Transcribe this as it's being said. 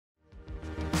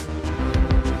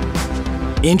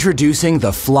Introducing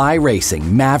the Fly Racing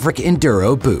Maverik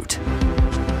Enduro boot.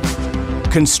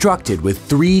 Constructed with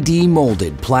 3D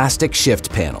molded plastic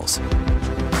shift panels.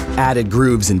 Added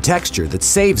grooves and texture that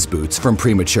saves boots from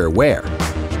premature wear.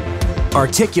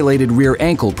 Articulated rear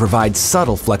ankle provides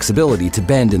subtle flexibility to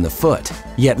bend in the foot,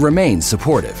 yet remains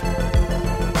supportive.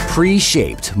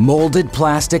 Pre-shaped molded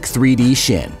plastic 3D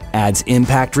shin adds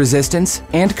impact resistance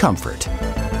and comfort.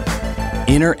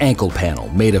 Inner ankle panel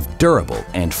made of durable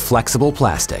and flexible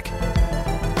plastic.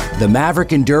 The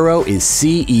Maverik Enduro is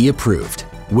CE approved,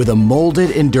 with a molded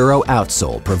Enduro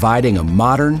outsole providing a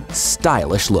modern,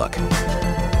 stylish look.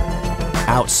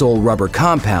 Outsole rubber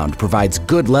compound provides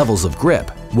good levels of grip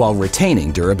while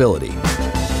retaining durability.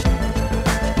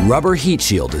 Rubber heat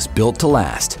shield is built to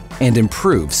last and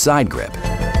improves side grip.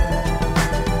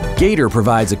 Gaiter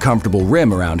provides a comfortable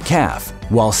rim around calf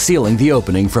while sealing the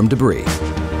opening from debris.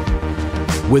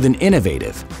 With an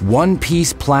innovative,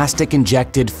 one-piece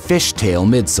plastic-injected fishtail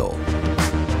midsole.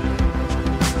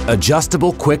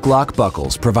 Adjustable quick-lock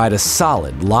buckles provide a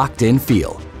solid, locked-in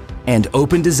feel, and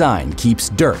open design keeps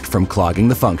dirt from clogging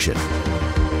the function.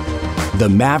 The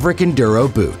Maverik Enduro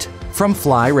boot from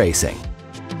Fly Racing.